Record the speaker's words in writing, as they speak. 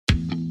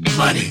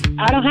money.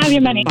 I don't have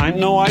your money. I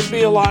know I'd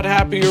be a lot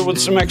happier with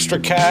some extra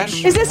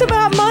cash. Is this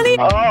about money?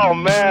 Oh,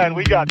 man,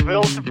 we got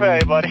bills to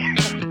pay, buddy.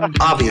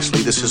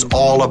 Obviously, this is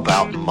all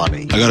about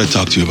money. I gotta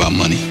talk to you about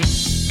money.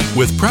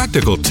 With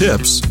practical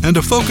tips and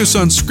a focus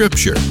on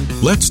Scripture,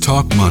 let's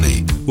talk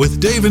money with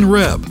Dave and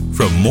Reb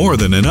from More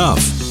Than Enough,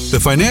 the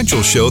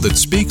financial show that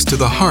speaks to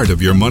the heart of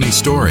your money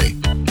story.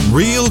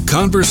 Real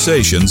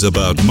conversations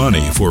about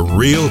money for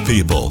real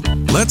people.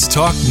 Let's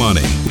talk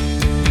money.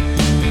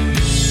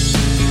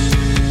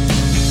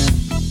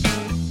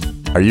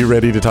 Are you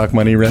ready to talk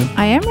money, Reb?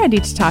 I am ready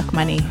to talk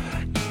money.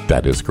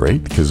 That is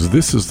great, because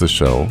this is the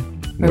show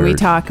where we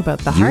talk about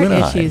the hard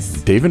issues.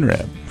 Dave and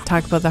Reb.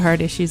 Talk about the hard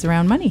issues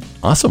around money.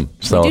 Awesome.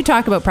 So we do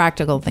talk about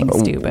practical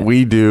things too, but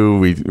we do.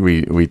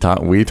 We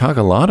talk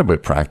a lot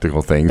about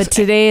practical things. But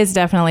today is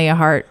definitely a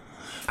hard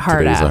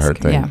Today's ask. a hard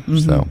thing. Yeah. Mm-hmm.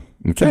 So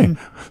okay.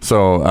 Mm-hmm.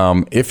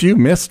 So if you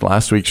missed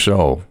last week's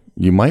show,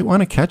 you might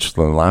want to catch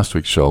the last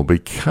week's show,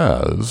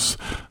 because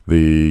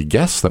the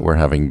guests that we're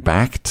having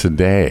back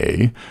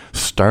today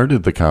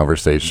started the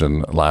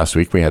conversation last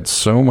week. We had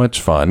so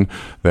much fun.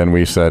 Then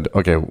we said,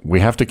 okay, we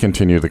have to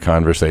continue the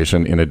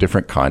conversation in a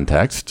different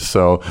context.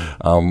 So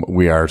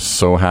we are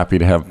so happy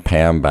to have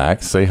Pam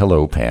back. Say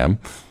hello, Pam.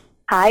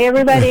 Hi,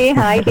 everybody.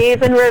 Hi,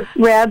 Dave and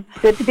Reb.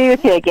 Good to be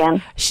with you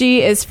again.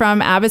 She is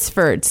from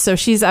Abbotsford, so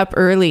she's up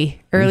earlier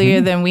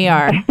than we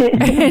are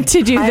to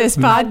do this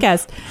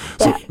podcast.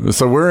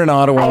 So we're in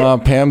Ottawa.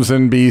 Pam's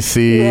in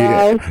BC.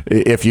 Yes.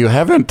 If you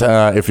haven't,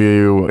 if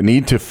you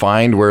need to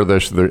find where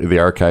the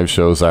archive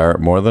shows are,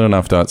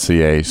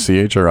 morethanenough.ca,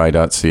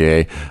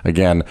 chri.ca.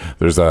 Again,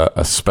 there's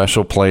a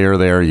special player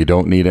there. You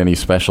don't need any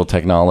special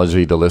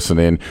technology to listen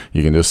in.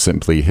 You can just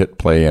simply hit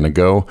play and a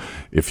go.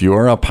 If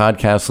you're a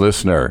podcast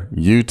listener,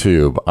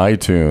 YouTube,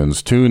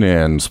 iTunes,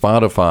 TuneIn,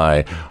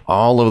 Spotify,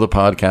 all of the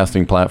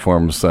podcasting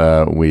platforms,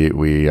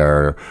 we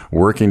are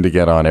working to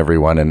get on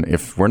everyone. And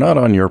if we're not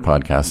on your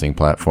podcasting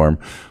platform,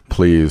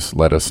 please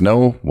let us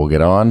know. We'll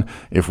get on.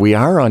 If we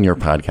are on your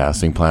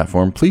podcasting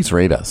platform, please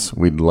rate us.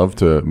 We'd love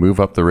to move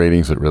up the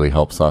ratings. It really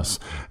helps us.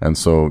 And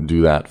so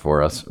do that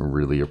for us.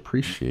 Really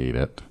appreciate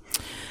it.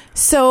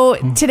 So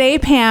today,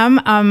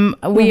 Pam,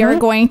 we are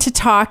going to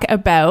talk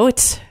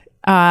about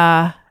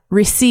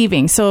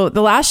receiving. So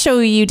the last show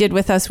you did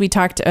with us, we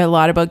talked a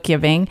lot about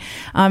giving.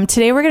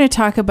 Today we're going to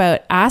talk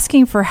about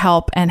asking for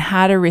help and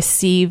how to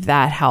receive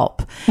that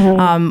help.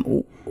 And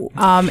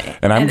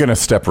I'm going to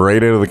step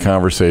right out of the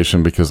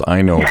conversation, because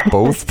I know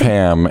both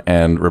Pam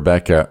and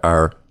Rebecca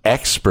are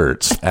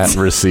experts at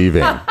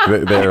receiving.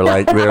 They're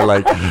like,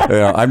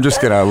 I'm just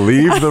going to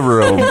leave the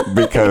room,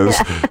 because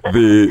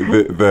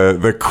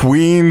the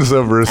queens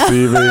of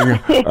receiving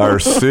are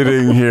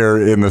sitting here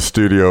in the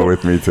studio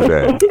with me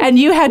today. And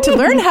you had to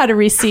learn how to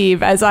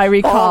receive, as I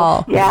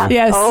recall. Oh, yeah.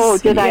 Yes. Oh,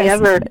 did I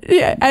ever?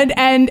 Yeah.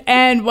 And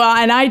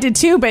I did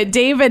too, but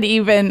David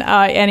even,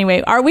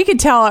 anyway, we could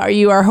tell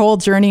our whole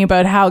journey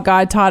about how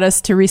God taught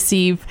us to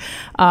receive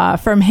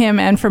from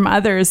him and from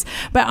others.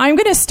 But I'm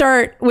going to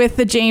start with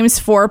the James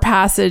 4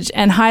 passage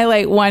and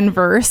highlight one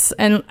verse.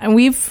 And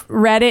we've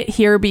read it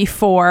here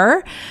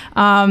before.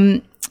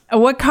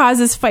 What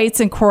causes fights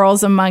and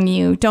quarrels among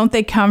you? Don't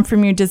they come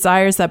from your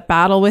desires that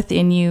battle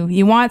within you?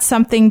 You want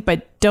something,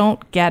 but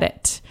don't get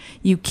it.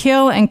 You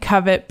kill and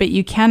covet, but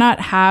you cannot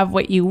have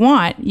what you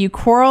want. You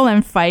quarrel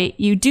and fight.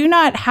 You do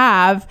not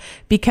have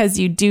because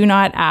you do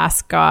not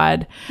ask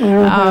God.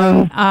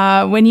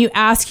 Mm-hmm. When you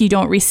ask, you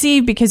don't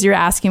receive because you're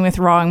asking with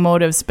wrong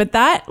motives. But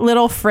that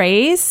little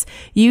phrase,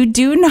 you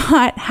do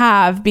not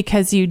have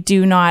because you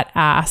do not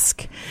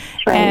ask.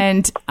 Right.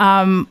 And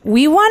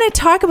we want to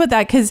talk about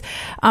that, because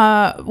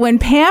when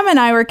Pam and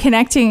I were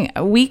connecting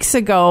weeks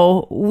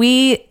ago,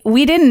 we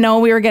didn't know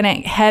we were going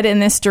to head in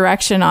this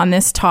direction on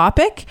this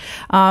topic.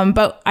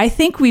 But I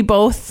think we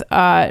both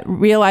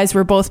realized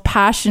we're both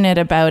passionate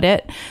about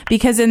it,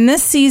 because in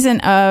this season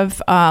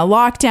of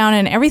lockdown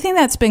and everything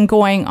that's been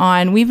going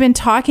on, we've been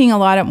talking a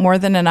lot at More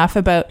Than Enough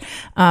about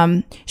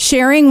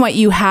sharing what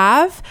you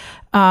have,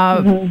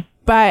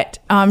 but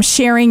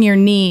sharing your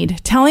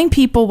need, telling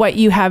people what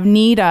you have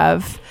need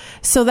of,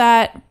 so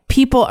that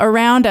people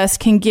around us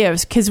can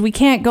give, because we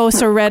can't go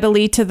so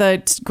readily to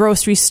the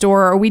grocery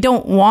store, or we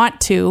don't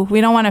want to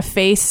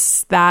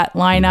face that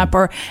lineup.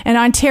 Or in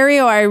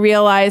Ontario, I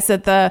realize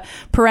that the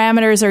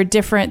parameters are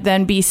different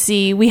than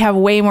BC. We have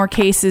way more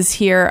cases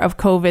here of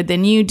COVID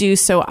than you do.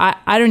 So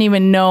I don't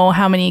even know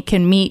how many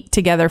can meet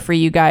together for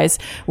you guys.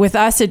 With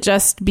us, it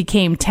just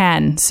became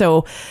 10.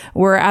 So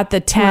we're at the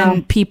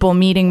 10 people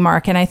meeting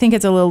mark. And I think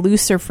it's a little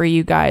looser for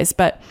you guys,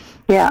 but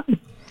yeah.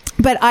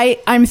 But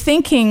I'm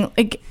thinking,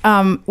 like,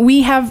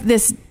 we have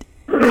this,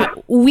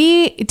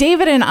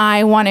 David and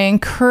I want to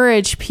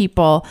encourage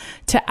people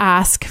to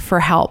ask for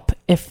help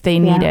if they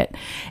need it.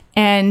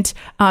 And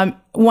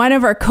one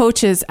of our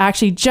coaches,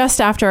 actually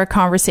just after our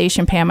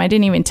conversation, Pam, I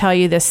didn't even tell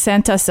you this,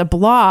 sent us a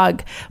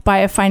blog by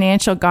a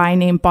financial guy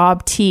named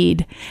Bob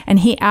Teed. And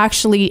he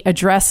actually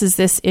addresses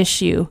this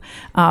issue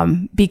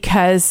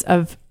because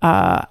of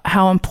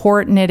how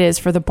important it is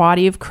for the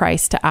body of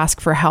Christ to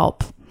ask for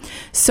help.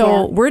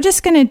 So we're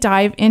just going to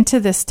dive into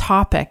this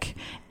topic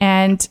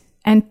and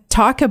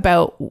talk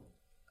about,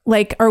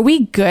 like, are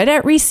we good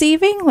at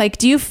receiving? Like,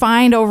 do you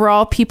find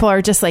overall people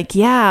are just like,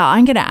 yeah,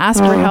 I'm going to ask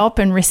for help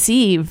and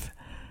receive?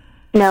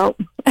 No.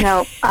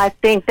 I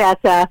think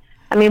that's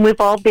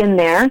we've all been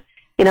there,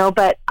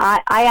 but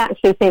I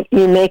actually think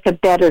you make a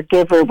better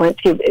giver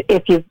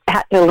if you've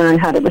had to learn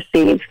how to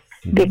receive.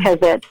 Because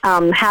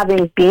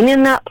having been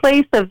in that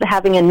place of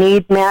having a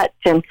need met,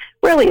 and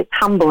really it's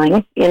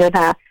humbling,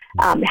 to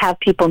have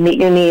people meet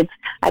your needs.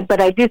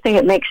 But I do think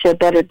it makes you a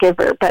better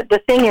giver. But the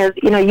thing is,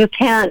 you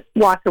can't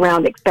walk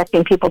around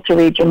expecting people to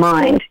read your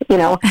mind,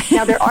 Now,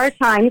 there are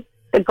times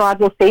that God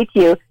will say to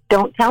you,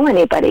 don't tell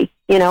anybody,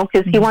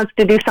 because he wants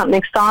to do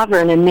something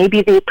sovereign. And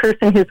maybe the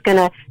person who's going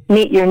to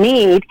meet your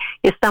need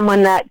is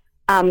someone that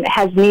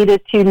has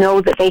needed to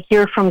know that they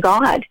hear from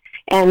God.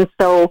 And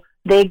so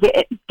they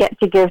get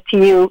to give to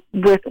you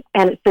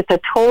and it's just a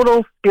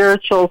total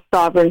spiritual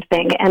sovereign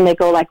thing. And they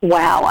go like,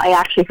 wow, I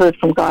actually heard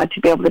from God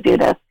to be able to do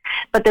this.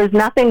 But there's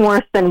nothing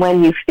worse than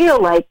when you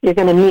feel like you're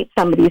going to meet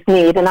somebody's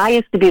need. And I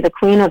used to be the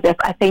queen of this.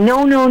 I say,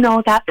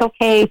 no, that's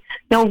okay.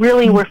 No,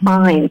 really, we're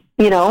fine,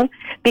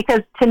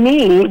 because to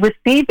me,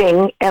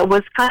 receiving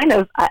was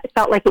I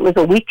felt like it was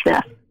a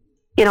weakness,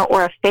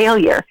 or a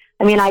failure.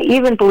 I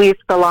even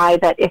believed the lie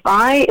that if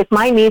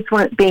my needs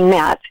weren't being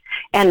met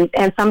and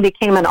somebody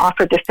came and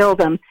offered to fill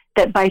them,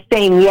 that by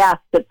saying yes,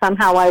 that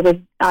somehow I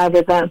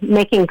was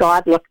making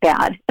God look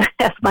bad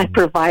as my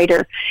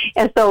provider.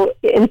 And so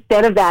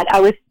instead of that,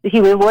 he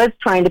was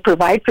trying to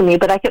provide for me,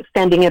 but I kept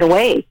sending it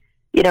away.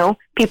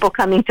 People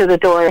coming to the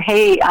door,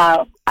 hey,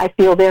 I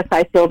feel this,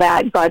 I feel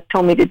that, God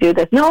told me to do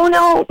this.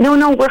 No,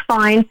 we're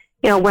fine.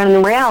 When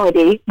in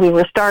reality, we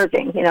were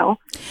starving,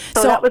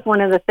 So that was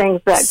one of the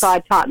things that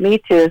God taught me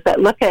too, is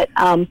that look at,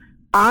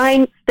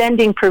 I'm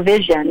sending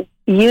provision.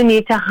 You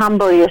need to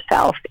humble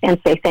yourself and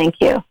say thank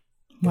you.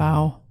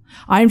 Wow.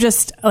 I'm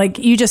just, like,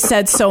 you just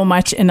said so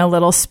much in a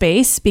little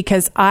space,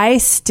 because I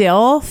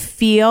still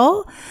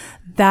feel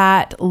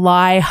that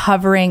lie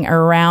hovering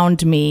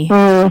around me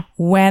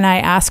when I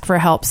ask for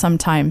help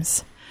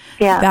sometimes.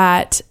 Yeah.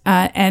 That,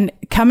 and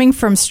coming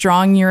from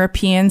strong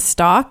European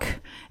stock,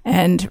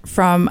 and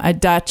from a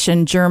Dutch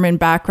and German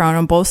background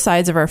on both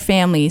sides of our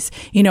families,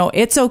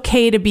 it's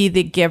okay to be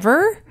the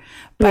giver,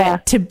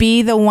 but to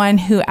be the one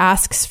who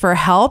asks for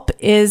help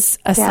is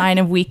a sign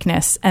of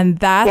weakness. And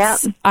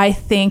that's, I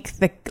think,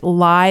 the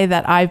lie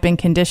that I've been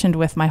conditioned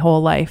with my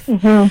whole life.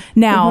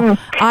 Now,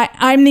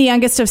 I'm the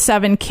youngest of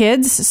 7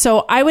 kids,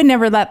 so I would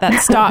never let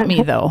that stop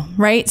me, though,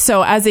 right?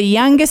 So as a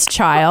youngest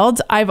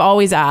child, I've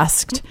always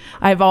asked.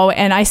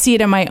 And I see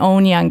it in my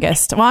own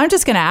youngest. Well, I'm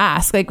just going to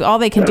ask. Like, all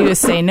they can do is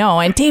say no.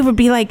 And Dave would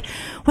be like,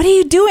 what are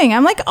you doing?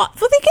 I'm like, oh,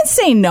 well, they can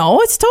say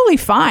no. It's totally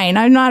fine.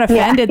 I'm not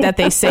offended that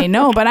they say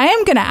no, but I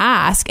am going to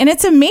ask. And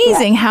it's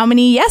amazing how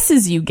many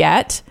yeses you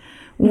get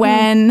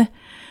when...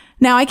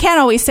 Now, I can't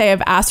always say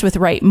I've asked with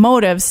right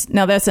motives.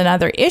 Now, that's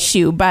another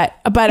issue, but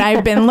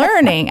I've been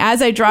learning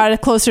as I draw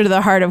it closer to the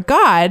heart of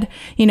God.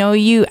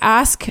 You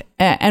ask,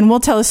 and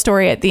we'll tell a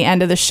story at the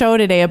end of the show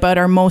today about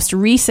our most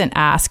recent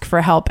ask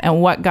for help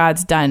and what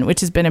God's done, which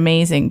has been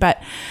amazing.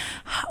 But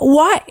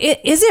what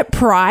is it?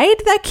 Pride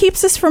that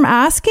keeps us from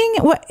asking?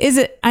 What is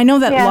it? I know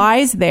that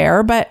lies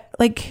there, but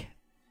like...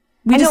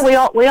 We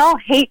all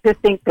hate to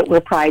think that we're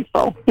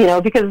prideful,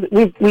 because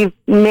we've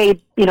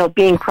made,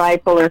 being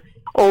prideful or,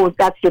 oh,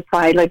 that's your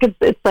pride. Like,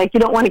 it's like you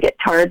don't want to get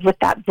tarred with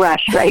that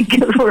brush, right?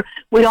 Because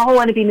we all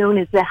want to be known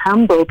as the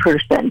humble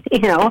person,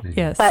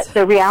 Yes. But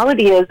the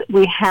reality is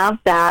we have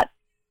that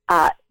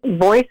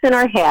voice in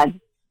our head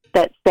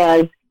that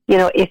says,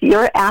 if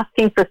you're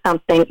asking for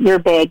something, you're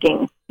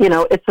begging.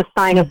 It's a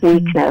sign of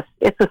weakness.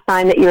 It's a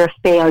sign that you're a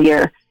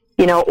failure.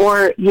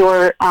 Or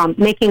you're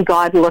making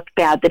God look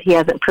bad that he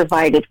hasn't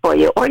provided for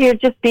you, or you're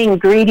just being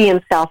greedy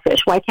and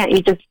selfish. Why can't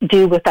you just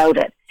do without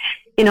it?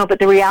 But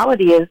the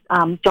reality is,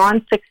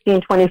 John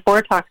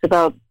 16:24 talks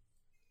about,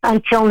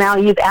 until now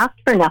you've asked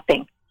for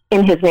nothing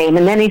in his name.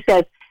 And then he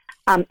says,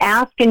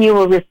 ask and you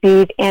will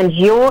receive, and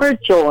your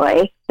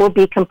joy will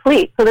be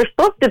complete. So there's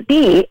supposed to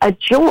be a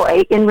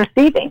joy in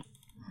receiving.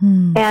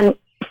 And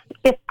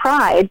it's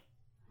pride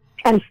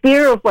and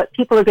fear of what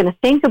people are going to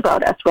think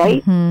about us,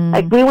 right?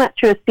 Like, we went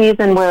through a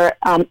season where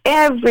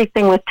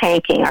everything was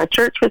tanking. Our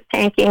church was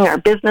tanking. Our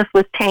business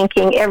was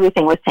tanking.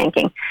 Everything was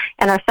tanking.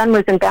 And our son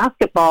was in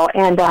basketball.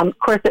 And, of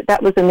course,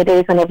 that was in the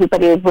days when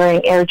everybody was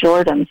wearing Air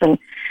Jordans.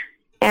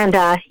 And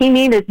he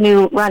needed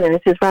new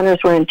runners. His runners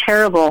were in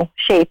terrible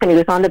shape. And he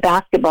was on the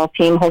basketball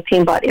team. Whole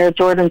team bought Air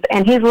Jordans.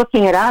 And he's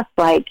looking at us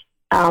like,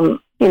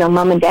 Mom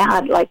and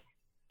Dad, like,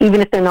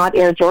 even if they're not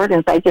Air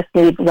Jordans, I just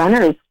need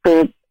runners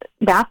for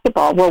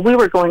basketball. Well, we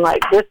were going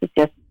like, this is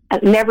just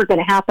never going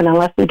to happen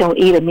unless we don't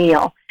eat a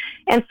meal.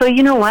 And so,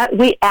 you know what?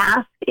 We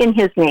asked in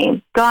his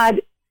name.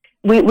 God,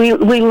 we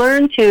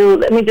learned to,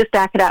 let me just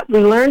back it up.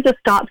 We learned to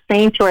stop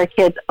saying to our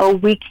kids, oh,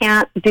 we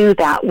can't do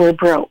that, we're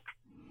broke.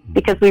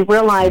 Because we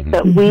realized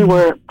that we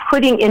were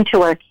putting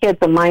into our kids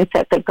a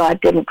mindset that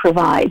God didn't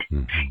provide.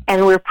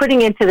 And we're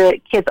putting into the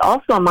kids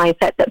also a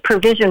mindset that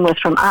provision was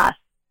from us,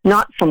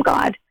 not from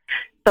God.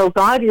 So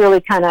God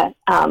really kind of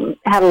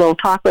had a little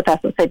talk with us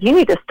and said, you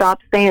need to stop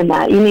saying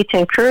that. You need to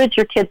encourage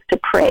your kids to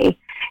pray.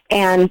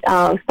 And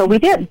so we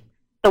did.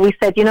 So we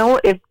said,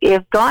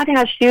 if God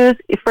has shoes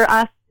for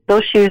us,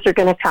 those shoes are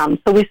going to come.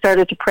 So we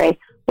started to pray.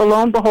 Well,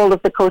 lo and behold,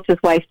 if the coach's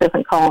wife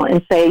doesn't call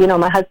and say,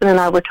 my husband and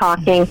I were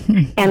talking,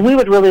 and we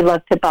would really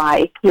love to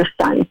buy your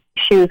son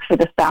shoes for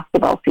this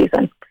basketball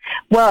season.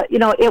 Well,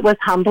 it was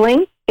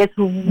humbling. It's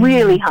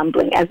really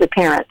humbling as a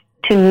parent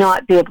to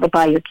not be able to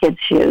buy your kids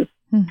shoes.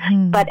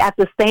 Mm-hmm. But at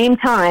the same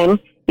time,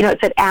 it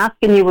said, ask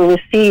and you will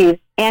receive,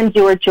 and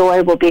your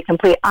joy will be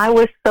complete. I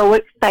was so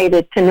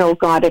excited to know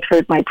God had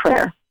heard my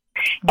prayer.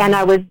 Mm-hmm. And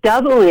I was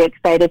doubly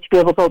excited to be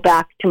able to go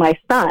back to my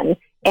son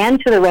and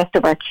to the rest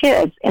of our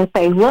kids and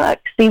say, look,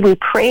 see, we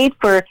prayed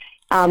for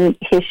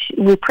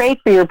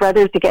your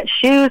brothers to get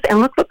shoes, and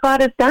look what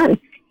God has done.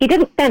 He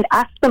didn't send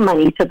us the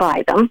money to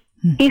buy them.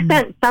 Mm-hmm. He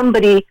sent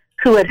somebody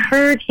who had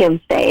heard him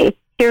say,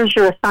 here's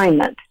your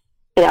assignment.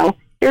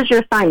 Here's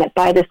your assignment,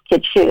 buy this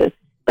kid shoes.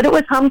 But it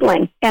was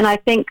humbling. And I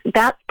think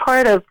that's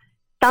part of,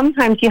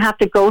 sometimes you have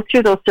to go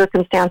through those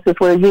circumstances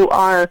where you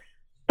are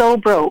so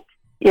broke,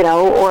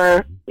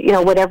 or,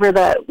 whatever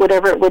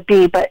it would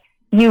be, but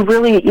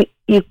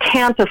you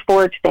can't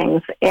afford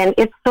things. And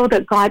it's so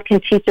that God can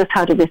teach us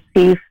how to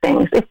receive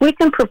things. If we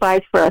can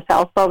provide for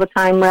ourselves all the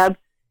time, Reb,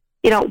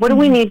 what do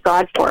we need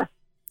God for?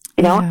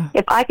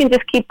 If I can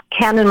just keep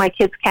handing my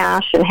kids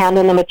cash and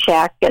handing them a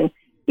check and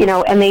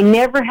they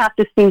never have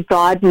to see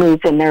God move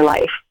in their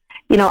life,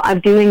 I'm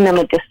doing them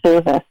a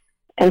disservice.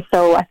 And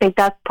so I think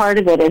that's part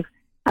of it is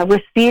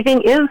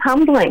receiving is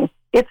humbling.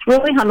 It's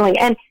really humbling.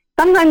 And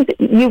sometimes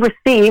you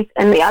receive,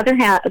 and the other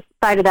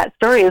side of that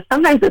story is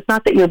sometimes it's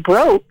not that you're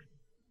broke.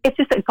 It's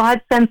just that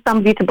God sends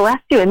somebody to bless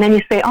you. And then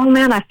you say, oh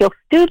man, I feel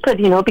stupid,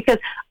 because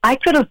I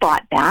could have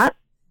bought that.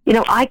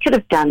 I could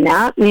have done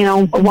that.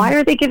 Why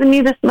are they giving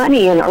me this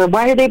money? Or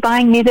why are they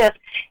buying me this?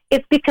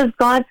 It's because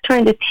God's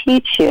trying to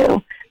teach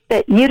you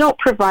that you don't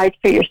provide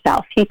for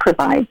yourself. He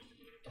provides.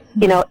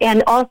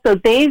 And also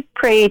they've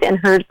prayed and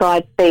heard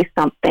God say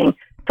something.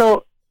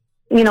 So,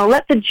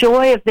 let the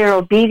joy of their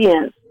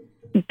obedience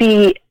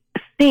be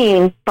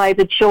seen by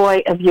the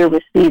joy of your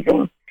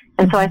receiving.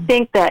 And so I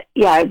think that,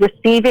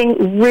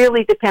 receiving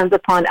really depends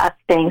upon us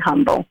staying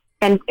humble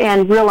and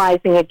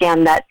realizing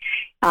again that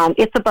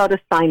it's about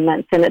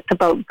assignments and it's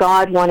about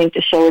God wanting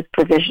to show his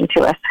provision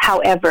to us.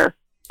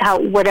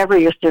 Whatever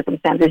your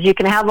circumstances, you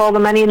can have all the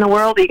money in the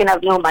world or you can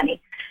have no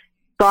money.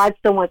 God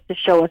still wants to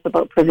show us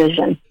about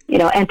provision,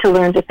 and to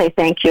learn to say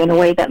thank you in a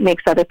way that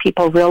makes other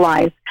people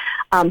realize,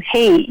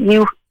 hey,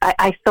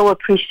 I so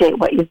appreciate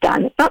what you've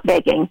done. It's not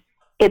begging,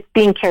 it's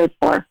being cared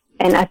for.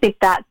 And I think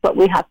that's what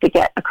we have to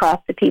get across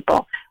to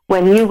people.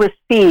 When you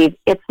receive,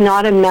 it's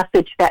not a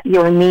message that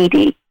you're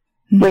needy.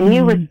 Mm-hmm. When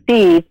you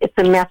receive, it's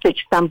a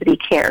message somebody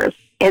cares.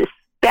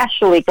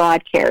 Especially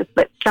God cares,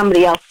 but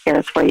somebody else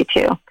cares for you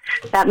too.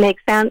 That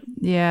makes sense?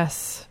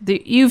 Yes.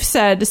 You've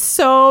said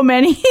so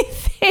many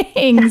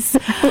things.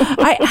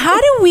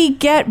 How do we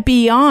get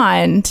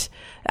beyond,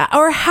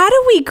 or how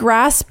do we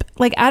grasp,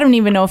 I don't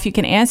even know if you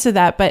can answer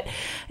that, but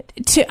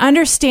to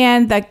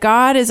understand that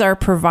God is our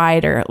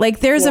provider.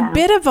 There's a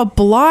bit of a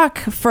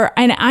block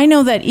and I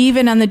know that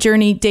even on the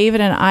journey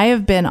David and I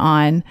have been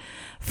on,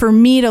 for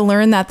me to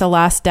learn that the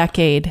last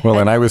decade. Well,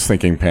 and I was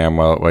thinking, Pam,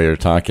 while you're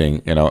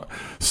talking,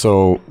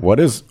 so what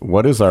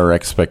is our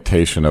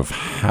expectation of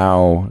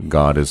how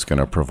God is going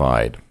to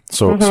provide?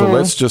 So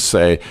let's just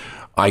say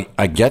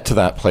I get to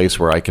that place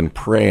where I can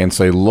pray and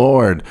say,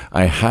 Lord,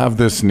 I have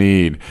this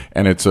need,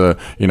 and it's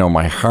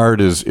my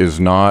heart is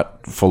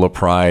not full of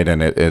pride,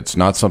 and it's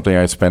not something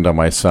I spend on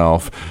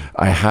myself.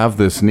 I have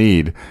this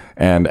need,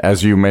 and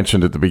as you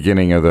mentioned at the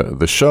beginning of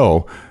the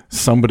show,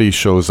 somebody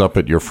shows up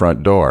at your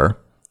front door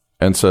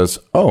and says,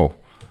 oh,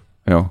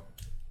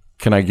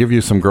 can I give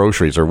you some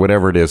groceries or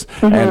whatever it is?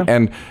 Mm-hmm.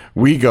 And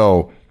we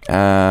go,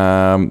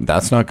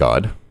 that's not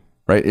God,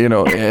 right? In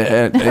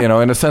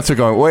a sense of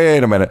going,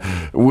 wait a minute.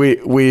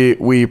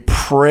 We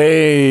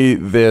pray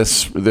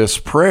this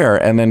prayer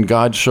and then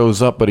God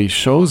shows up, but he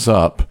shows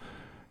up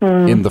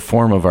in the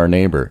form of our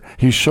neighbor.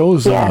 He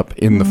shows up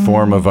in the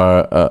form of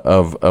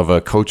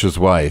a coach's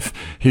wife.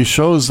 He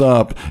shows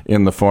up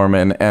in the form,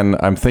 and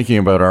I'm thinking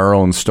about our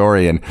own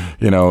story, and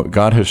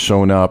God has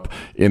shown up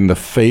in the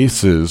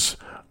faces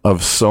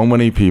of so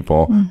many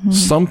people. Mm-hmm.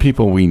 Some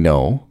people we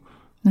know,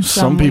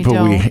 some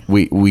people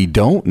we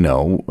don't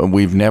know,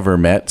 we've never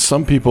met.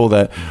 Some people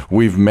that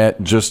we've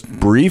met just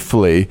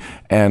briefly,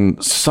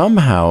 and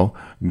somehow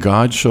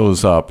God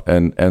shows up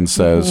and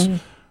says,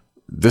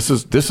 This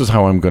is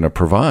how I'm going to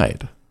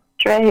provide.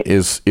 That's right.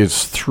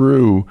 Is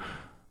through,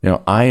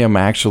 I am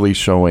actually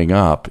showing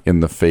up in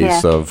the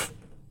face of,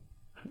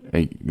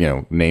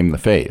 name the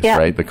face,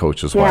 right? The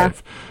coach's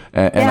wife,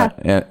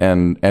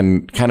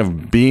 and kind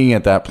of being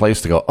at that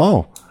place to go,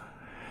 oh,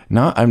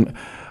 no,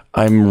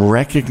 I'm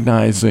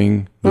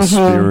recognizing the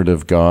Spirit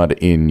of God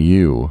in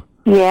you,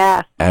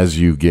 as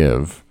you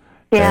give,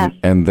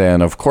 and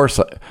then of course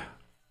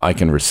I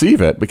can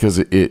receive it because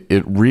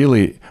it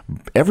really,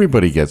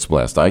 everybody gets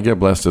blessed. I get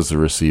blessed as a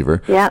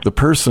receiver. Yeah. The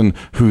person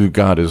who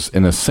God is,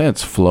 in a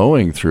sense,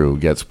 flowing through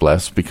gets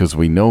blessed because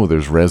we know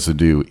there's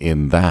residue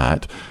in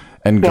that.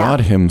 And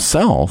God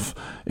himself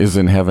is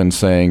in heaven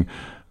saying,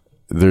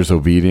 there's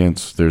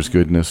obedience, there's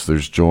goodness,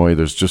 there's joy.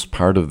 There's just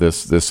part of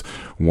this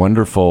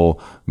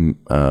wonderful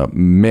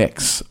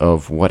mix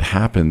of what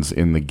happens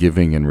in the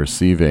giving and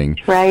receiving.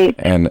 Right.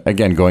 And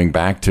again, going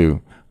back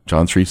to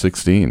John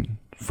 3:16,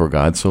 for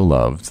God so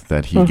loved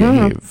that he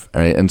gave,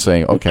 right? And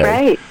saying,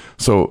 okay,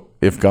 so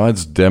if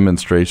God's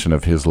demonstration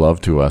of his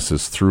love to us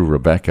is through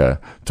Rebecca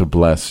to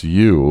bless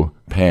you,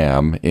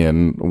 Pam,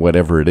 in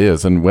whatever it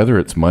is, and whether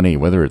it's money,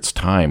 whether it's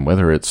time,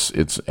 whether it's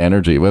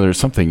energy, whether it's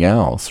something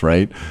else,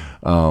 right?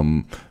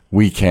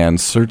 We can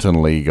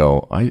certainly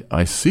go,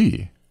 I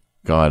see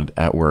God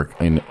at work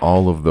in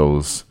all of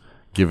those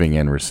giving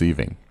and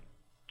receiving.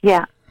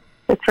 Yeah,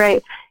 that's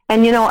right.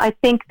 And, I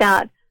think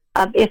that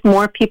if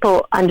more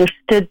people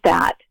understood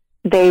that,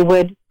 they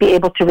would be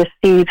able to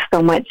receive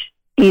so much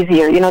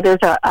easier. There's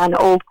an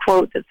old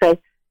quote that says,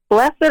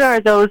 "Blessed are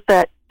those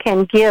that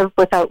can give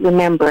without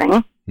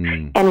remembering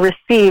and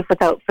receive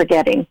without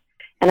forgetting."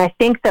 And I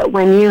think that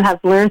when you have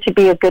learned to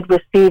be a good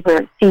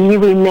receiver, you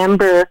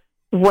remember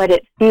what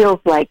it feels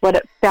like, what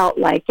it felt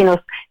like,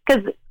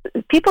 because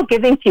people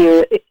giving to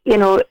you,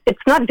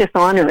 it's not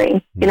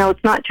dishonoring,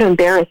 it's not to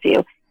embarrass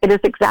you. It is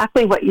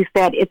exactly what you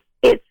said.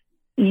 It's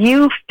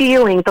you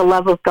feeling the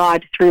love of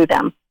God through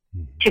them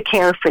to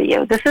care for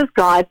you. This is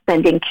God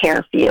sending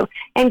care for you.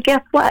 And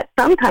guess what?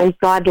 Sometimes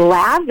God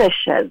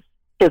lavishes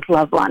his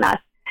love on us.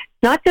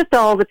 Not just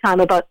all the time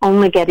about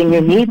only getting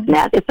your needs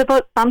met. It's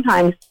about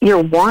sometimes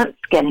your wants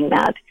getting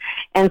met.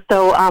 And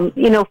so,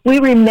 if we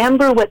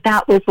remember what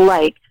that was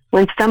like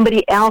when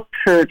somebody else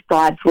heard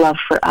God's love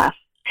for us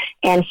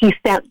and he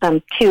sent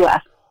them to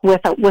us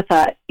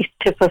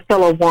to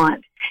fulfill a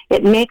want,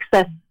 it makes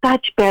us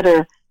such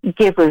better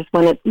givers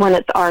when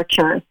it's our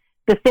turn.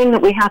 The thing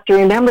that we have to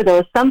remember, though,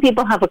 is some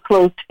people have a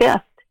closed fist.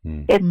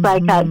 It's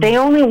like they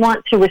only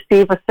want to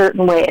receive a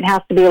certain way. It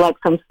has to be like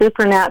some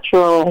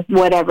supernatural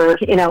whatever,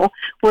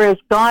 whereas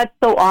God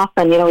so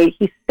often,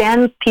 he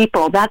sends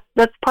people.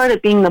 That's part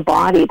of being the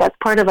body. That's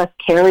part of us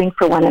caring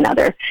for one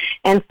another.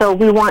 And so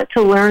we want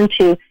to learn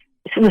to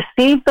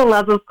receive the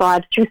love of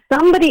God through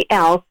somebody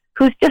else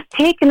who's just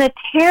taken a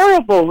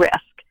terrible risk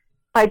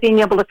by being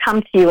able to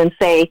come to you and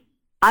say,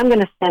 I'm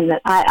going to send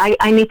it.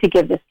 I need to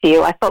give this to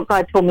you. I felt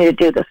God told me to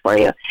do this for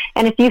you.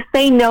 And if you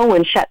say no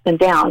and shut them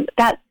down,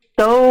 that's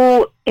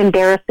so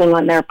embarrassing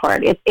on their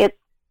part.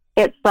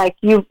 It's like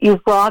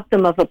you've robbed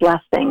them of a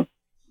blessing.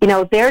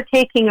 They're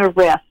taking a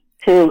risk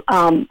to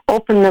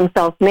open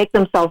themselves, make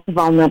themselves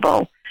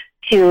vulnerable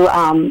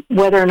to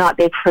whether or not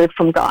they've heard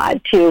from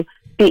God, to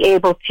be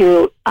able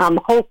to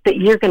hope that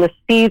you're going to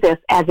see this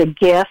as a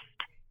gift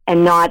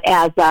and not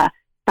as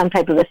some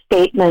type of a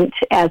statement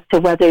as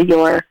to whether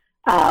you're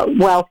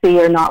wealthy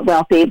or not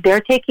wealthy.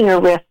 They're taking a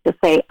risk to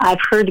say, I've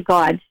heard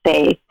God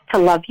say to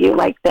love you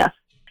like this.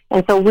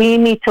 And so we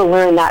need to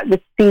learn that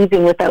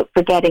receiving without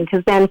forgetting,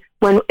 because then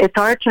when it's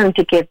our turn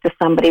to give to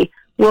somebody,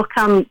 we'll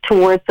come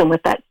towards them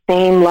with that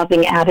same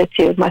loving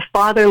attitude. My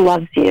Father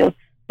loves you.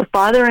 The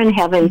Father in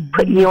heaven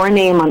put your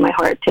name on my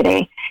heart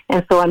today.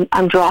 And so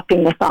I'm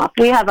dropping this off.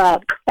 We have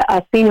a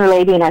senior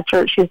lady in our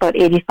church. She's about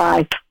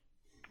 85.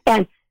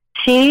 And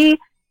she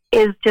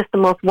is just the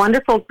most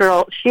wonderful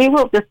girl. She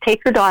will just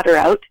take her daughter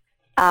out,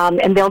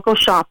 and they'll go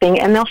shopping,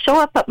 and they'll show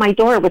up at my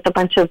door with a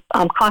bunch of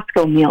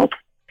Costco meals.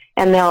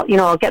 And they'll,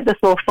 I'll get this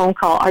little phone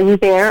call. Are you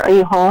there? Are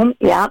you home?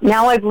 Yeah.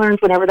 Now I've learned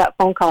whenever that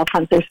phone call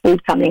comes, there's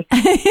food coming.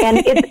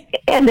 And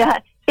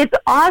it's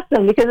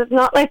awesome because it's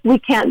not like we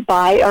can't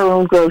buy our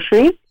own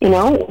groceries.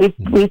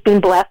 We've been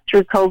blessed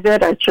through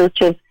COVID. Our church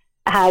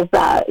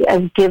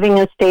has giving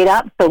and stayed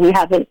up, so we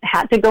haven't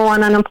had to go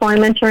on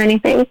unemployment or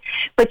anything.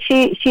 But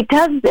she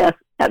does this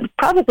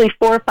probably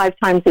 4 or 5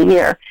 times a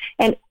year,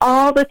 and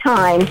all the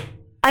time.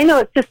 I know,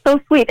 it's just so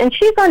sweet. And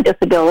she's on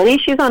disability.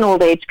 She's on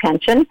old age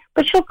pension.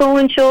 But she'll go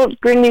and she'll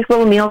bring these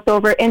little meals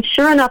over. And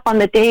sure enough, on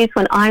the days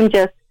when I'm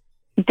just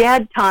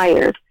dead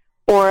tired,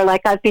 or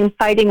like I've been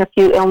fighting a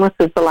few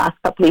illnesses the last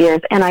couple of years,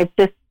 and I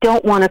just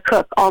don't want to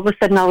cook, all of a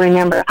sudden I'll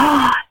remember,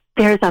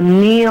 there's a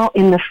meal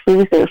in the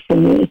freezer for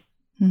me.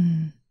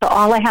 So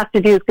all I have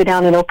to do is go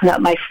down and open up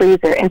my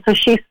freezer. And so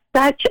she's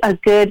such a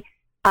good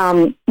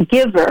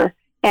giver.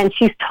 And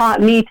she's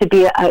taught me to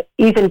be an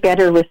even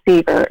better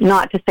receiver,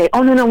 not to say,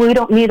 oh, no, we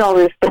don't need all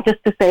this, but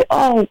just to say,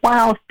 oh,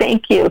 wow,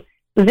 thank you.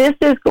 This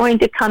is going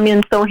to come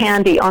in so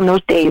handy on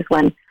those days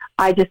when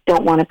I just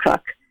don't want to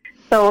cook.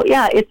 So,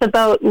 yeah, it's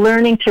about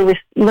learning to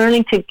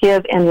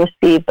give and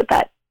receive, but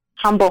that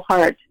humble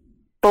heart.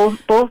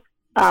 Both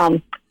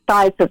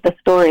sides of the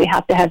story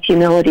have to have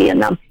humility in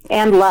them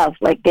and love,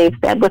 like Dave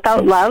said.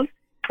 Without love,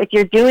 if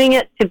you're doing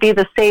it to be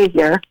the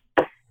savior,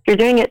 if you're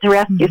doing it to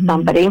rescue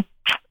somebody,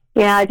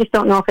 yeah, I just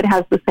don't know if it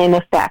has the same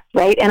effect,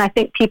 right? And I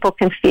think people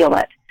can feel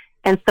it.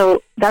 And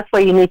so that's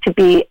why you need to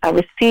be a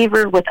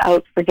receiver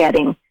without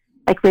forgetting.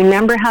 Like,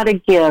 remember how to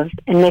give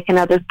and make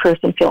another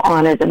person feel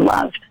honored and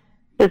loved.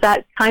 Does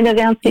that kind of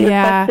answer your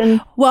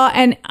question? Well,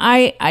 and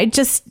I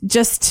just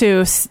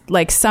to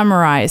like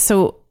summarize.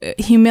 So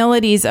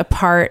humility is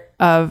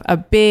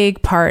a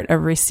big part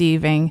of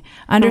receiving,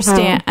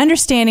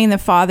 understanding the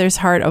Father's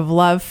heart of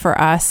love for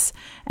us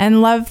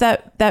and love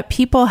that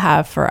people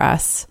have for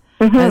us.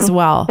 As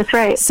well. That's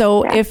right.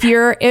 So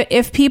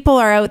if people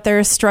are out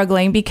there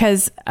struggling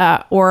because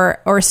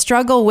or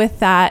struggle with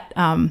that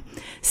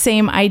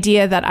same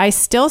idea that I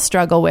still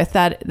struggle with,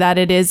 that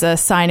it is a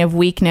sign of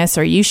weakness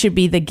or you should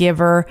be the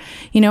giver,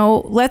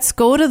 let's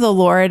go to the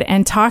Lord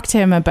and talk to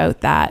him about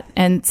that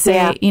and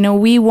say,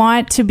 we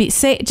want to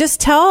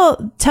just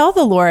tell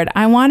the Lord,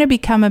 I want to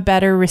become a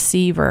better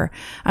receiver.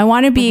 I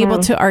want to be able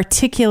to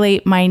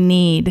articulate my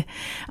need.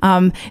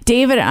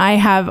 David and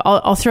I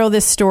I'll throw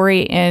this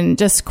story in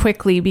just quickly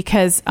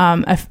because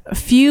a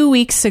few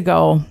weeks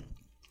ago,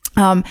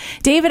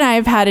 Dave and I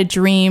have had a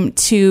dream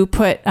to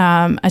put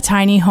a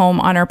tiny home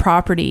on our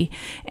property,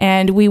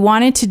 and we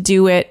wanted to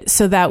do it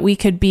so that we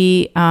could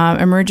be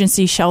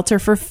emergency shelter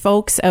for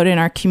folks out in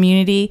our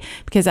community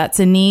because that's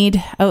a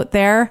need out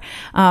there.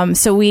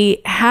 So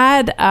we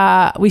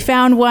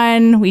found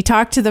one, we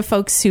talked to the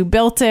folks who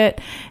built it,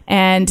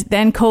 and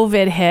then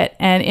COVID hit.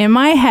 And in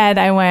my head,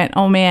 I went,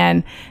 oh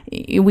man,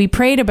 we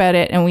prayed about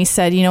it and we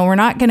said, we're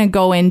not going to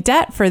go in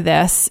debt for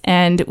this.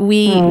 And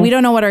we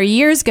don't know what our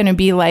year's going to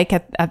be like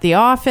at the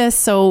office.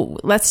 So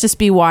let's just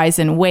be wise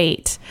and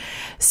wait.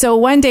 So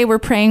one day we're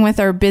praying with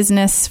our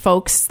business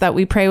folks that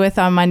we pray with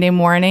on Monday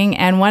morning.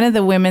 And one of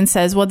the women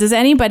says, well, does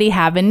anybody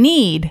have a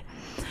need?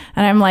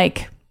 And I'm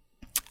like,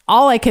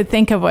 all I could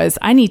think of was,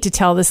 I need to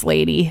tell this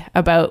lady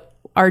about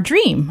our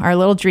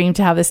little dream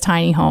to have this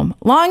tiny home.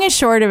 Long and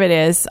short of it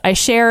is, I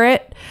share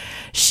it.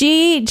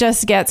 She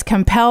just gets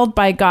compelled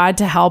by God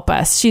to help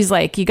us. She's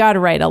like, you got to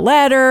write a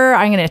letter.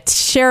 I'm going to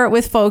share it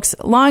with folks.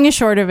 Long and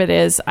short of it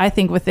is, I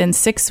think within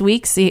 6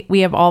 weeks, we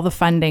have all the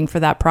funding for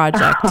that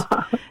project.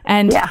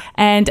 And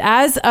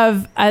as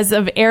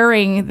of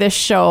airing this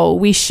show,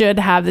 we should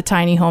have the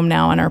tiny home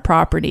now on our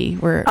property.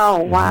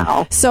 Oh,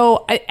 wow.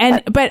 So,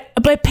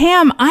 but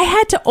Pam, I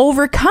had to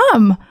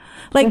overcome.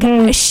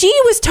 She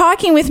was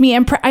talking with me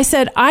and I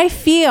said, I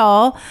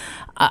feel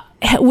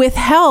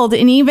withheld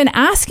in even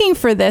asking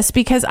for this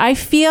because I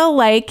feel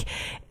like,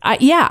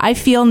 I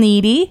feel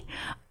needy.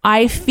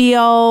 I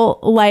feel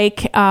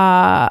like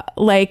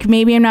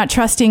maybe I'm not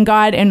trusting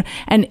God. And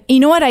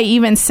you know what I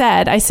even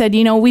said? I said,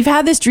 we've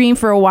had this dream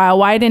for a while.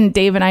 Why didn't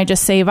Dave and I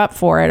just save up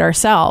for it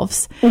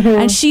ourselves?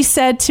 And she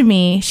said to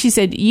me,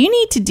 you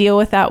need to deal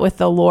with that with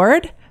the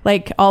Lord.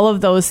 Like all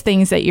of those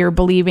things that you're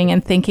believing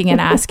and thinking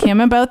and ask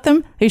him about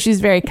them. She's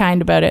very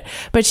kind about it.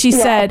 But she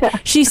said,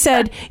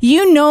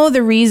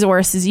 the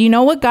resources,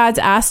 what God's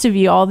asked of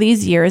you all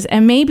these years,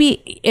 and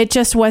maybe it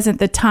just wasn't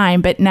the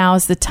time, but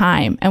now's the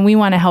time. And we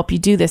want to help you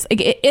do this.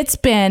 It's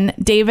been,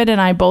 David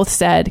and I both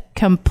said,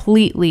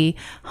 completely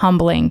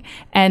humbling.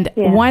 And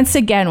once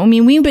again,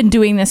 we've been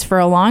doing this for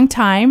a long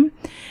time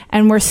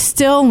and we're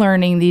still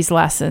learning these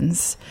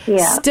lessons.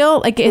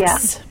 Still,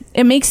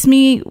 it makes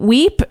me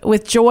weep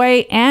with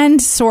joy and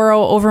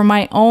sorrow over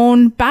my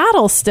own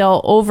battle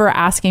still over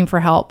asking for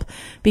help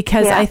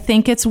because I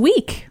think it's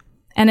weak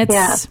and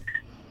it's...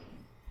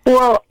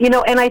 Well,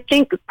 and I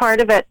think part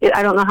of it,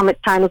 I don't know how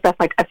much time is left.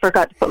 Like I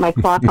forgot to put my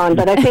clock on,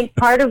 but I think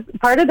part of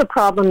the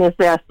problem is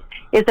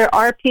there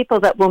are people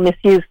that will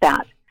misuse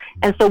that.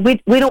 And so we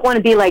don't want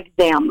to be like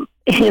them.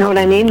 You know what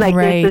I mean? Like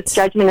there's this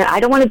judgment. I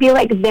don't want to be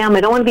like them.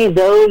 I don't want to be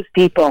those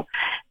people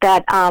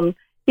that,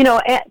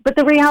 but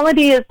the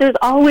reality is there's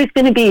always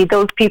going to be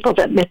those people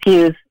that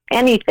misuse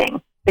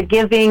anything, the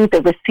giving,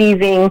 the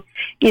receiving,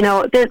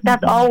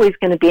 that's always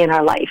going to be in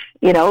our life.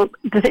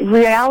 The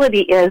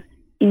reality is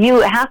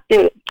you have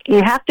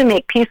to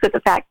make peace with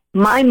the fact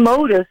my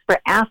motives for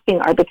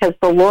asking are because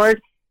the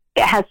Lord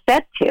has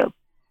said to,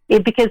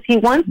 because he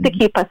wants to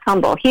keep us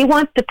humble. He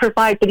wants to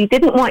provide, but he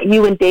didn't want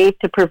you and Dave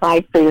to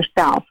provide for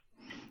yourself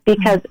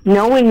because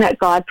knowing that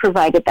God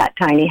provided that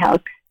tiny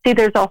house, see,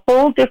 there's a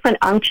whole different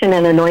unction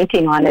and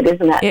anointing on it,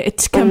 isn't it?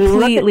 It's completely...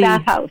 When you look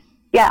at that house.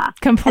 Yeah.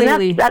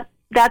 Completely. And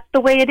that's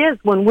the way it is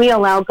when we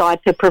allow God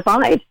to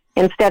provide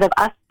instead of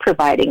us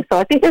providing. So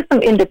I think there's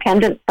some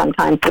independence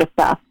sometimes with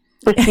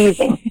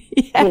receiving,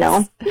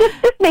 yes.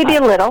 Just maybe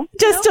a little.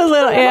 Just a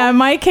little. Yeah, in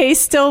my case,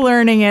 still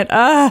learning it.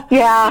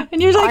 Yeah.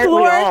 And you're like,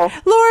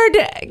 Lord,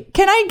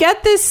 can I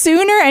get this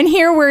sooner? And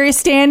here we're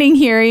standing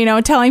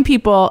here, telling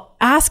people,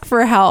 ask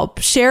for help,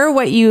 share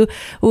what you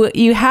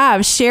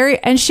have,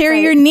 share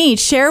your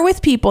needs, share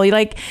with people.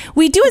 Like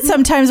we do it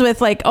sometimes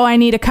with like, oh, I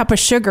need a cup of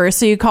sugar.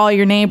 So you call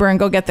your neighbor and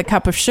go get the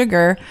cup of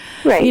sugar,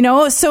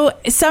 right? So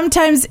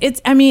sometimes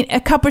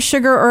a cup of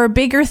sugar or a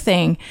bigger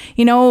thing,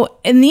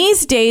 in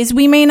these days,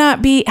 we may not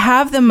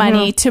have the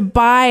money to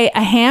buy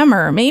a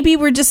hammer. Maybe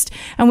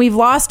we've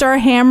lost our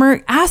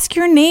hammer. Ask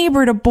your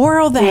neighbor to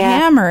borrow the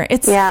hammer.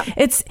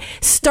 It's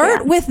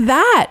start with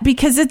that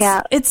because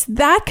it's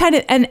that kind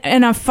of,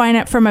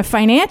 and from a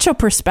financial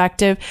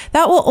perspective,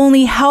 that will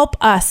only help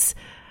us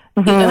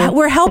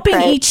we're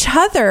helping each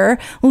other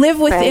live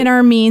within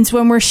our means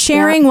when we're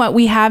sharing what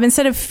we have,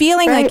 instead of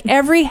feeling like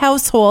every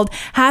household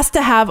has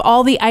to have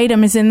all the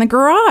items in the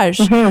garage.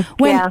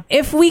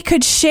 If we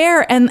could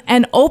share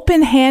and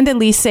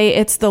open-handedly say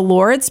it's the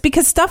Lord's,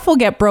 because stuff will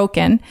get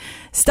broken.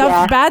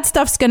 Bad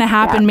stuff's going to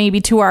happen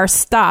maybe to our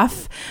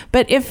stuff.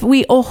 But if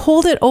we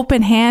hold it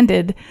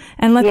open-handed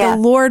and let the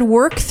Lord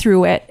work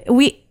through it,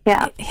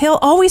 He'll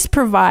always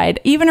provide,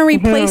 even a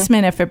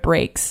replacement if it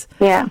breaks.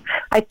 Yeah.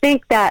 I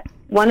think that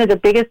one of the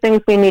biggest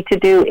things we need to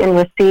do in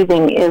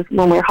receiving is,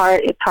 when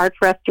it's hard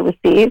for us to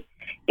receive,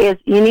 is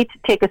you need to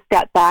take a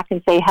step back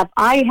and say, have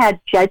I had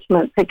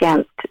judgments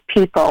against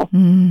people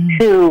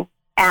who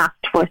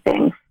asked for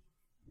things?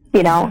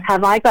 You know,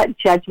 have I got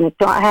judgments?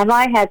 Have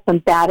I had some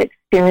bad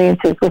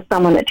experiences with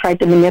someone that tried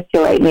to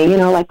manipulate me? You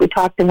know, like we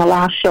talked in the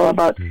last show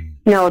about,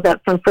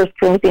 that from 1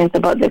 Corinthians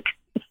about the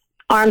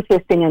arm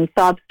twisting and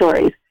sob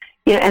stories.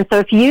 You know, and so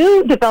if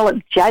you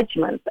develop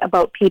judgments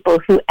about people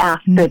who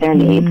ask for their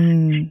needs,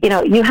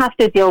 you have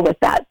to deal with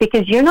that,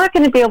 because you're not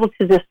going to be able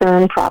to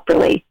discern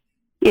properly,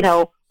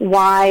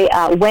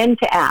 when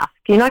to ask.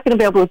 You're not going to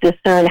be able to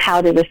discern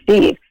how to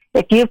receive.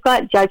 If you've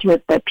got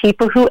judgments that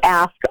people who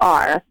ask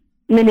are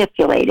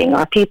manipulating,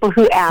 or people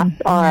who ask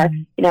are,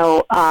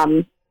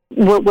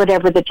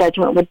 whatever the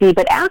judgment would be,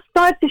 but ask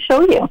God to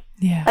show you.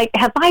 Yeah. Like,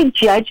 have I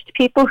judged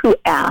people who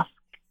ask?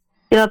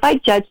 Have I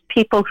judged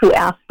people who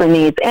ask for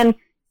needs?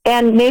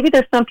 And maybe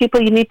there's some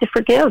people you need to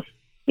forgive.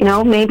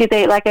 Maybe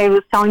they, like I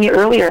was telling you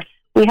earlier,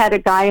 we had a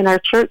guy in our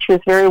church who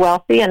was very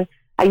wealthy, and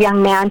a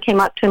young man came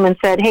up to him and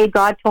said, "Hey,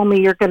 God told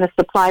me you're going to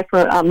supply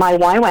for my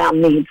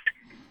YWAM needs.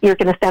 You're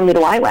going to send me to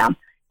YWAM."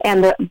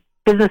 And the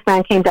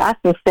businessman came to us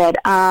and said,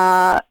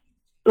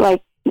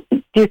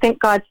 do you think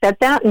God said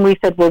that? And we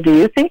said, well, do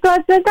you think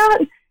God said that?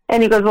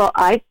 And he goes, well,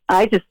 I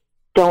just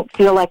don't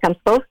feel like I'm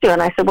supposed to.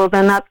 And I said, well,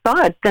 then that's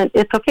God. Then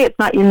it's okay. It's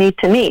not your need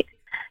to meet.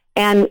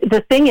 And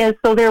the thing is,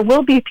 so there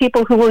will be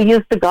people who will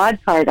use the God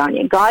card on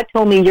you. God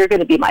told me you're going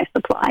to be my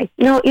supply.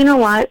 You know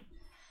what?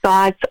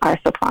 God's our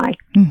supply.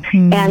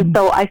 And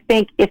so I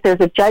think if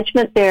there's a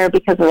judgment there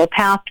because of a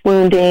past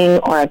wounding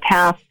or a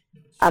past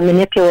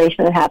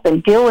manipulation that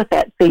happened, deal with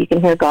it so you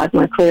can hear God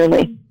more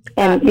clearly.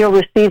 And you'll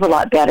receive a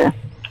lot better.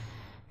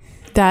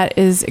 That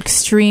is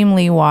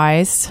extremely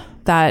wise.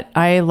 That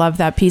I love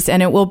that piece,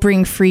 and it will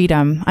bring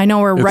freedom. I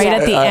know we're right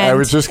at the end. I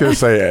was just going to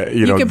say,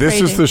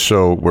 this is the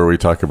show where we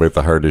talk about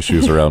the hard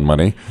issues around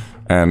money.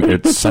 And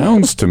it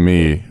sounds to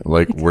me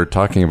like we're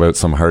talking about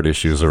some hard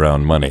issues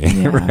around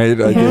money, right?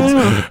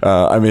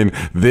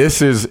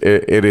 This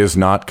is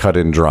not cut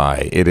and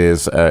dry. It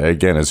is,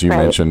 again, as you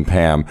mentioned,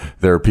 Pam,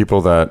 there are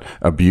people that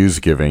abuse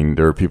giving.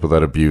 There are people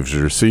that abuse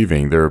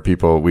receiving. There are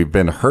people, we've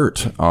been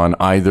hurt on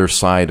either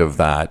side of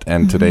that.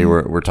 And today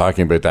we're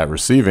talking about that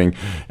receiving.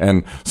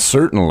 And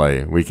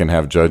certainly we can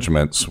have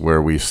judgments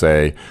where we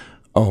say,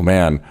 oh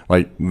man,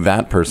 like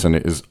that person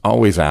is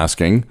always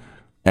asking.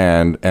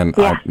 And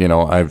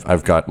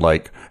I've got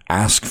like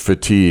ask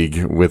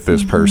fatigue with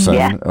this person.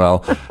 Yeah.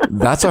 Well,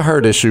 that's a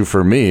hard issue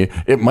for me.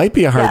 It might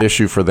be a hard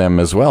issue for them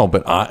as well.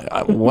 But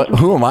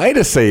who am I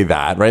to say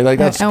that, right? Like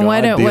that's and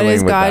God what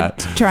is God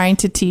trying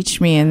to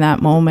teach me in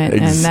that moment?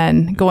 And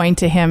then going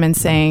to Him and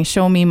saying,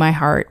 "Show me my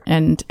heart,"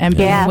 and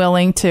being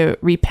willing to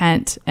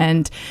repent,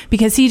 and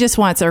because He just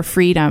wants our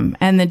freedom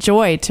and the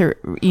joy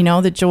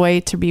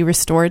to be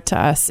restored to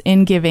us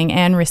in giving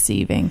and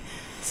receiving.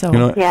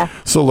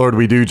 So Lord,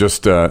 we do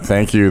just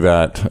thank you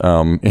that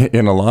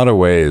in a lot of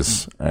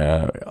ways,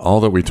 all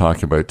that we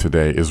talk about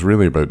today is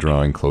really about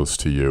drawing close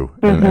to you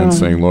and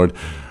saying, Lord,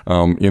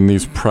 in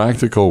these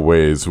practical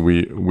ways,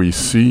 we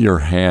see your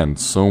hand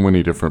so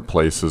many different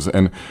places,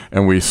 and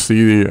we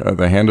see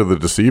the hand of the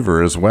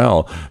deceiver as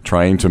well,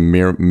 trying to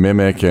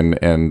mimic and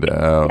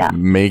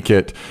make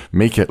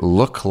it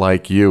look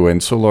like you.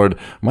 And so, Lord,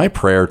 my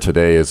prayer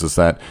today is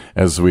that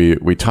as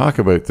we talk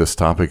about this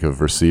topic of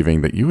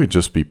receiving, that you would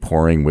just be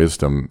pouring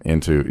wisdom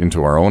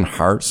into our own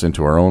hearts,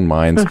 into our own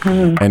minds,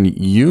 and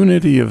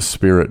unity of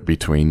spirit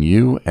between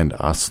you and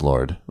us,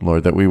 Lord,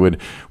 that we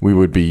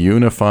would be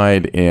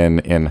unified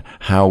in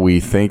how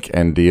we think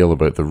and deal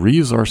about the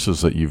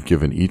resources that you've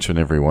given each and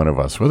every one of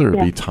us, whether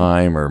it be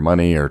time or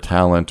money or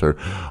talent or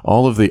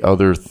all of the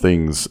other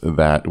things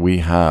that we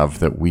have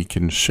that we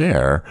can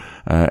share.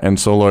 And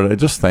so, Lord, I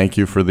just thank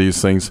you for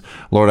these things.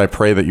 Lord, I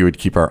pray that you would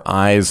keep our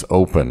eyes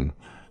open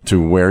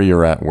to where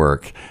you're at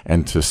work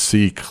and to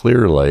see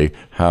clearly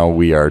how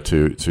we are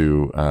to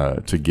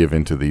give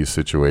into these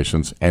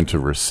situations and to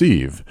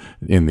receive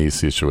in these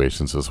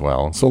situations as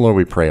well. So, Lord,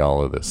 we pray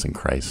all of this in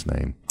Christ's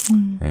name.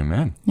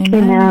 Amen.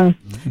 Amen.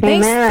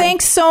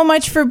 Thanks so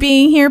much for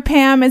being here,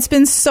 Pam. It's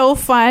been so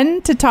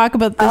fun to talk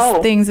about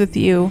these things with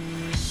you.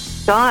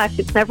 Gosh,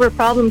 it's never a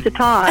problem to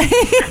talk.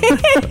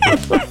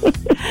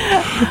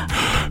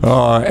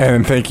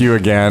 And thank you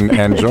again.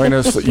 And join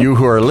us, you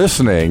who are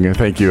listening,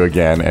 thank you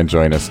again. And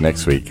join us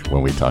next week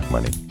when we talk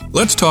money.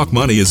 Let's Talk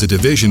Money is a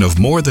division of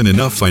More Than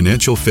Enough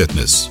Financial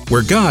Fitness,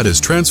 where God is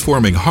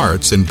transforming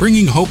hearts and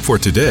bringing hope for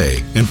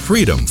today and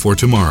freedom for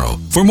tomorrow.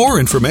 For more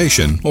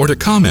information or to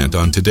comment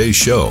on today's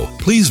show,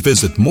 please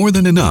visit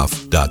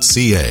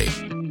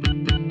morethanenough.ca.